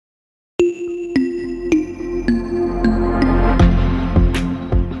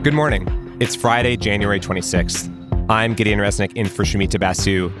Good morning. It's Friday, January 26th. I'm Gideon Resnick in for Shumita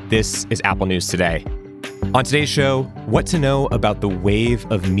Basu. This is Apple News Today. On today's show, what to know about the wave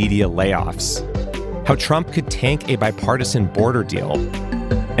of media layoffs, how Trump could tank a bipartisan border deal,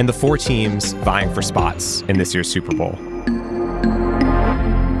 and the four teams vying for spots in this year's Super Bowl.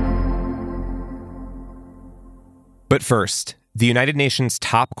 But first, the United Nations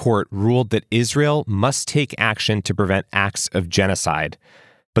top court ruled that Israel must take action to prevent acts of genocide,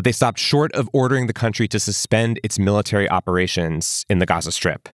 but they stopped short of ordering the country to suspend its military operations in the Gaza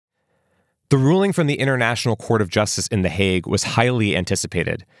Strip. The ruling from the International Court of Justice in The Hague was highly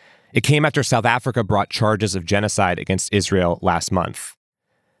anticipated. It came after South Africa brought charges of genocide against Israel last month.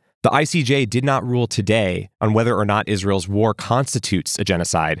 The ICJ did not rule today on whether or not Israel's war constitutes a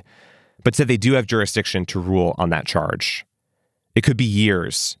genocide, but said they do have jurisdiction to rule on that charge. It could be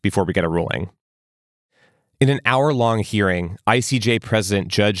years before we get a ruling. In an hour-long hearing, ICJ President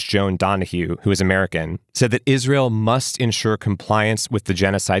Judge Joan Donoghue, who is American, said that Israel must ensure compliance with the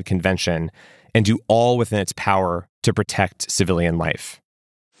Genocide Convention and do all within its power to protect civilian life.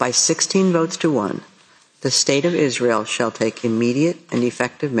 By 16 votes to 1, the State of Israel shall take immediate and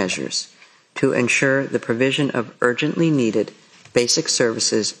effective measures to ensure the provision of urgently needed basic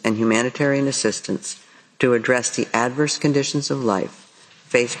services and humanitarian assistance to address the adverse conditions of life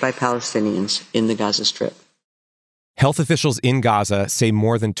faced by Palestinians in the Gaza Strip. Health officials in Gaza say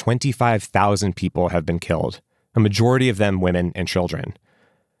more than 25,000 people have been killed, a majority of them women and children.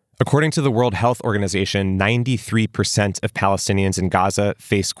 According to the World Health Organization, 93% of Palestinians in Gaza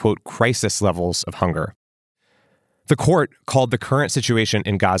face, quote, crisis levels of hunger. The court called the current situation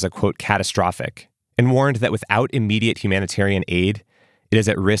in Gaza, quote, catastrophic, and warned that without immediate humanitarian aid, it is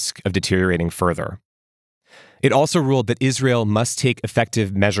at risk of deteriorating further. It also ruled that Israel must take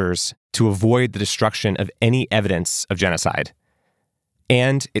effective measures to avoid the destruction of any evidence of genocide.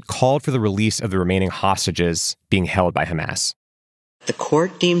 And it called for the release of the remaining hostages being held by Hamas. The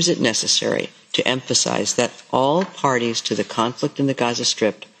court deems it necessary to emphasize that all parties to the conflict in the Gaza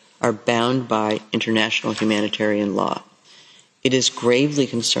Strip are bound by international humanitarian law. It is gravely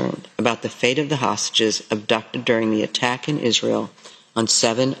concerned about the fate of the hostages abducted during the attack in Israel on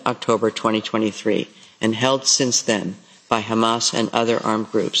 7 October 2023 and held since then by Hamas and other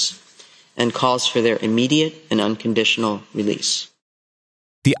armed groups, and calls for their immediate and unconditional release.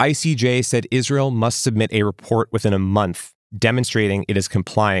 The ICJ said Israel must submit a report within a month demonstrating it is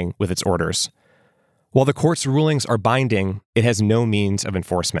complying with its orders. While the court's rulings are binding, it has no means of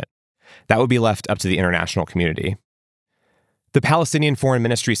enforcement. That would be left up to the international community. The Palestinian Foreign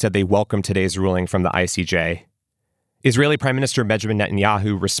Ministry said they welcomed today's ruling from the ICJ. Israeli Prime Minister Benjamin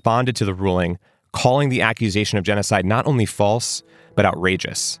Netanyahu responded to the ruling, calling the accusation of genocide not only false, but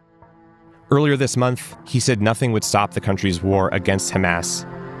outrageous. Earlier this month, he said nothing would stop the country's war against Hamas,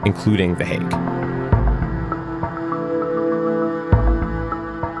 including The Hague.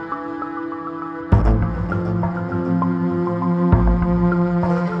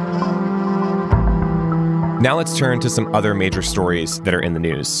 Now let's turn to some other major stories that are in the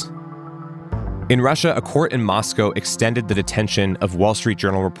news. In Russia, a court in Moscow extended the detention of Wall Street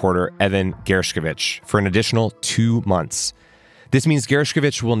Journal reporter Evan Gershkovich for an additional 2 months. This means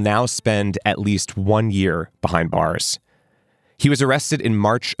Gershkovich will now spend at least 1 year behind bars. He was arrested in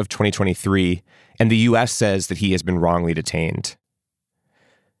March of 2023, and the U.S. says that he has been wrongly detained.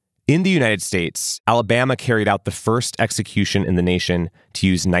 In the United States, Alabama carried out the first execution in the nation to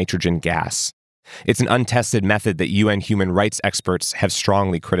use nitrogen gas. It's an untested method that UN human rights experts have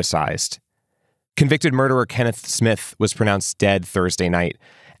strongly criticized. Convicted murderer Kenneth Smith was pronounced dead Thursday night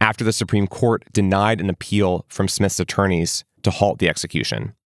after the Supreme Court denied an appeal from Smith's attorneys to halt the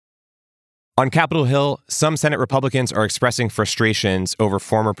execution. On Capitol Hill, some Senate Republicans are expressing frustrations over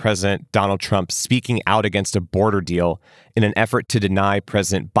former President Donald Trump speaking out against a border deal in an effort to deny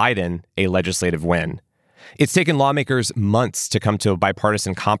President Biden a legislative win. It's taken lawmakers months to come to a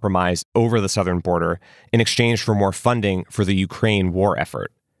bipartisan compromise over the southern border in exchange for more funding for the Ukraine war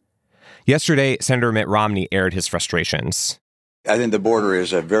effort. Yesterday, Senator Mitt Romney aired his frustrations. I think the border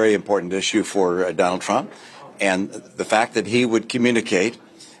is a very important issue for Donald Trump, and the fact that he would communicate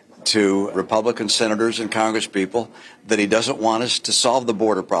to Republican senators and congresspeople that he doesn't want us to solve the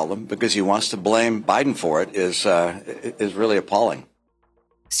border problem because he wants to blame Biden for it is really appalling.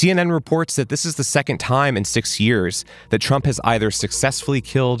 CNN reports that this is the second time in 6 years that Trump has either successfully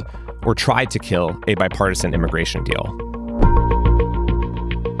killed or tried to kill a bipartisan immigration deal.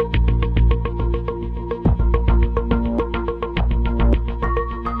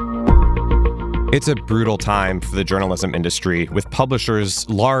 It's a brutal time for the journalism industry, with publishers,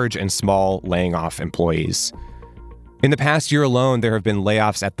 large and small, laying off employees. In the past year alone, there have been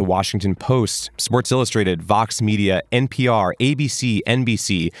layoffs at The Washington Post, Sports Illustrated, Vox Media, NPR, ABC,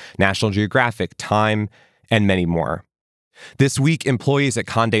 NBC, National Geographic, Time, and many more. This week, employees at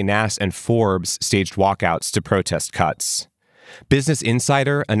Condé Nast and Forbes staged walkouts to protest cuts. Business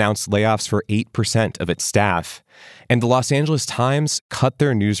Insider announced layoffs for 8% of its staff, and the Los Angeles Times cut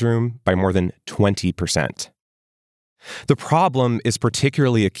their newsroom by more than 20%. The problem is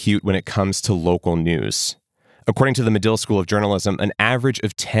particularly acute when it comes to local news. According to the Medill School of Journalism, an average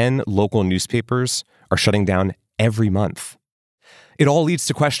of 10 local newspapers are shutting down every month. It all leads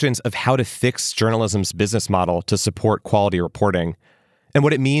to questions of how to fix journalism's business model to support quality reporting, and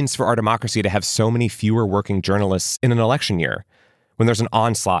what it means for our democracy to have so many fewer working journalists in an election year when there's an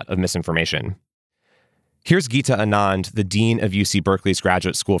onslaught of misinformation. Here's Geeta Anand, the dean of UC Berkeley's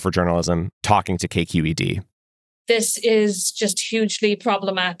Graduate School for Journalism, talking to KQED. This is just hugely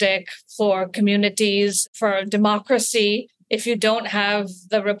problematic for communities, for democracy. If you don't have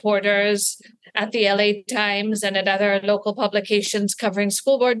the reporters at the LA Times and at other local publications covering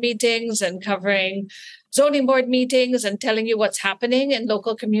school board meetings and covering zoning board meetings and telling you what's happening in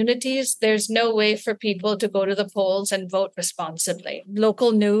local communities, there's no way for people to go to the polls and vote responsibly.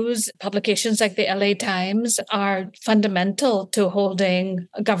 Local news publications like the LA Times are fundamental to holding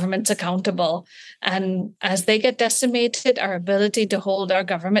governments accountable. And as they get decimated, our ability to hold our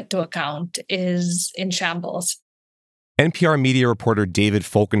government to account is in shambles. NPR media reporter David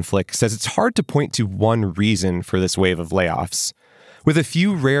Folkenflik says it's hard to point to one reason for this wave of layoffs. With a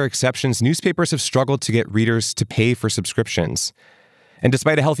few rare exceptions, newspapers have struggled to get readers to pay for subscriptions. And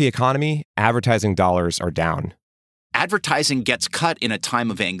despite a healthy economy, advertising dollars are down. Advertising gets cut in a time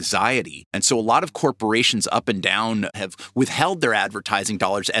of anxiety. And so a lot of corporations up and down have withheld their advertising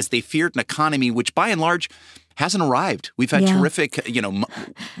dollars as they feared an economy which, by and large, hasn't arrived. We've had terrific,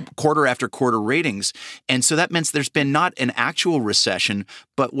 quarter after quarter ratings. And so that means there's been not an actual recession,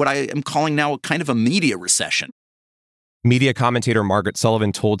 but what I am calling now a kind of a media recession. Media commentator Margaret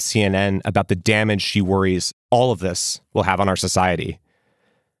Sullivan told CNN about the damage she worries all of this will have on our society.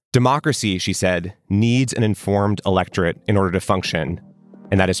 Democracy, she said, needs an informed electorate in order to function,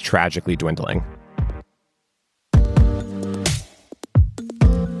 and that is tragically dwindling.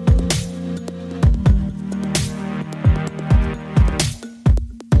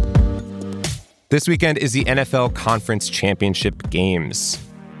 This weekend is the NFL Conference Championship games.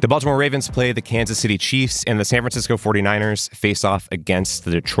 The Baltimore Ravens play the Kansas City Chiefs, and the San Francisco 49ers face off against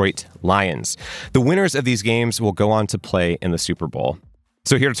the Detroit Lions. The winners of these games will go on to play in the Super Bowl.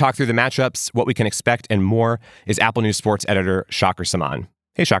 So here to talk through the matchups, what we can expect, and more is Apple News sports editor Shaker Saman.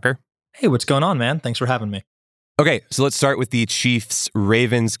 Hey, Shaker. Hey, what's going on, man? Thanks for having me. Okay, so let's start with the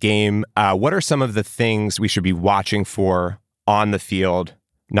Chiefs-Ravens game. What are some of the things we should be watching for on the field?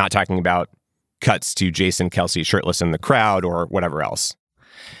 Not talking about cuts to Jason Kelce shirtless in the crowd or whatever else.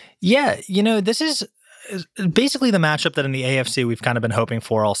 Yeah, this is basically the matchup that in the AFC we've kind of been hoping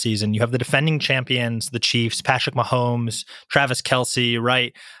for all season. You have the defending champions, the Chiefs, Patrick Mahomes, Travis Kelce,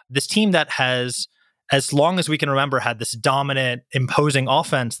 right? This team that has, as long as we can remember, had this dominant, imposing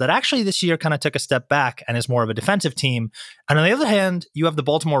offense that actually this year kind of took a step back and is more of a defensive team. And on the other hand, you have the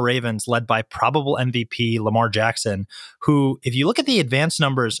Baltimore Ravens led by probable MVP Lamar Jackson, who, if you look at the advanced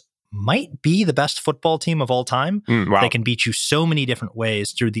numbers, might be the best football team of all time. Wow. They can beat you so many different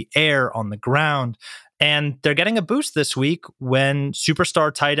ways through the air, on the ground. And they're getting a boost this week when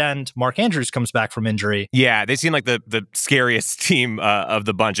superstar tight end Mark Andrews comes back from injury. Yeah, they seem like the scariest team of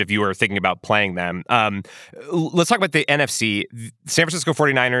the bunch if you were thinking about playing them. Let's talk about the NFC. San Francisco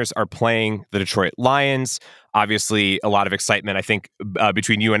 49ers are playing the Detroit Lions. Obviously, a lot of excitement, I think,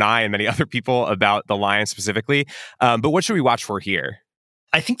 between you and I and many other people about the Lions specifically. But what should we watch for here?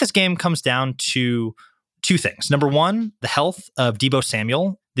 I think this game comes down to two things. Number one, the health of Deebo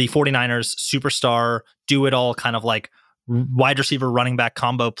Samuel, the 49ers superstar, do-it-all kind of like wide receiver running back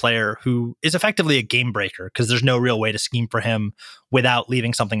combo player who is effectively a game breaker because there's no real way to scheme for him without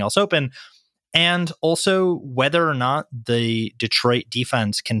leaving something else open. And also whether or not the Detroit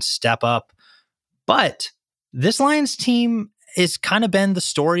defense can step up. But this Lions team has kind of been the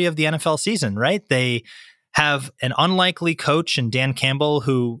story of the NFL season, right? They have an unlikely coach in Dan Campbell,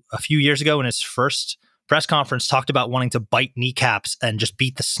 who a few years ago in his first press conference talked about wanting to bite kneecaps and just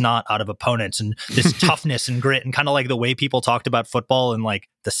beat the snot out of opponents and this toughness and grit and kind of like the way people talked about football in like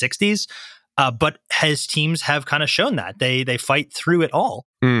the 60s. But his teams have kind of shown that. They fight through it all.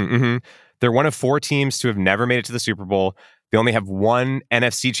 Mm-hmm. They're one of four teams to have never made it to the Super Bowl. They only have one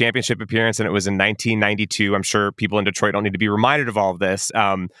NFC championship appearance, and it was in 1992. I'm sure people in Detroit don't need to be reminded of all of this.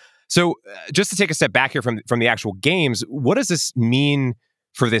 So just to take a step back here from the actual games, what does this mean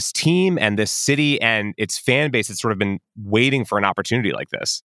for this team and this city and its fan base that's sort of been waiting for an opportunity like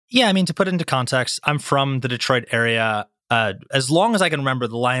this. Yeah, I mean, to put it into context, I'm from the Detroit area. As long as I can remember,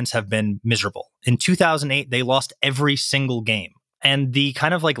 the Lions have been miserable. In 2008, they lost every single game. And the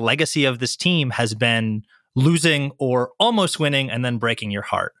kind of like legacy of this team has been losing or almost winning and then breaking your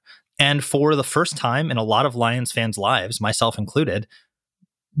heart. And for the first time in a lot of Lions fans' lives, myself included,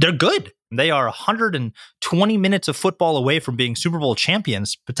 they're good. They are 120 minutes of football away from being Super Bowl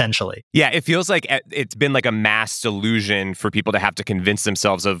champions, potentially. Yeah, it feels like it's been like a mass delusion for people to have to convince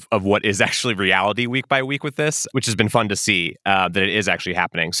themselves of what is actually reality week by week with this, which has been fun to see that it is actually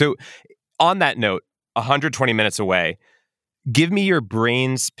happening. So on that note, 120 minutes away, give me your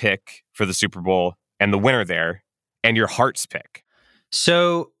brain's pick for the Super Bowl and the winner there, and your heart's pick.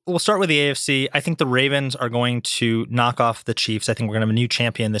 So we'll start with the AFC. I think the Ravens are going to knock off the Chiefs. I think we're going to have a new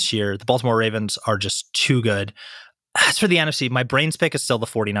champion this year. The Baltimore Ravens are just too good. As for the NFC, my brain's pick is still the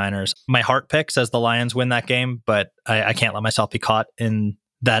 49ers. My heart pick says the Lions win that game, but I can't let myself be caught in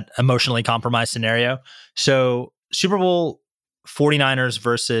that emotionally compromised scenario. So Super Bowl 49ers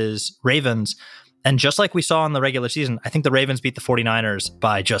versus Ravens. And just like we saw in the regular season, I think the Ravens beat the 49ers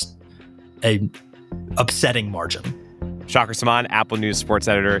by just an upsetting margin. Shakir Saman, Apple News sports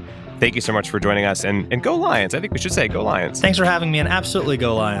editor, thank you so much for joining us. And go Lions. I think we should say go Lions. Thanks for having me, and absolutely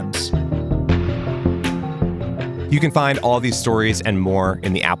go Lions. You can find all these stories and more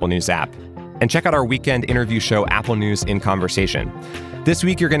in the Apple News app. And check out our weekend interview show, Apple News in Conversation. This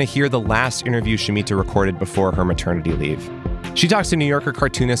week, you're going to hear the last interview Shamita recorded before her maternity leave. She talks to New Yorker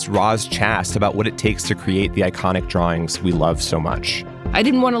cartoonist Roz Chast about what it takes to create the iconic drawings we love so much. I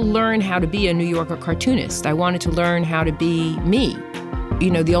didn't want to learn how to be a New Yorker cartoonist. I wanted to learn how to be me.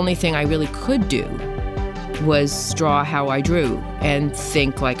 You know, the only thing I really could do was draw how I drew and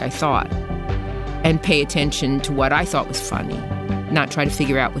think like I thought and pay attention to what I thought was funny, not try to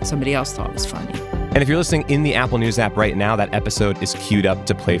figure out what somebody else thought was funny. And if you're listening in the Apple News app right now, that episode is queued up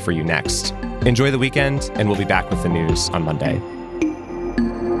to play for you next. Enjoy the weekend, and we'll be back with the news on Monday.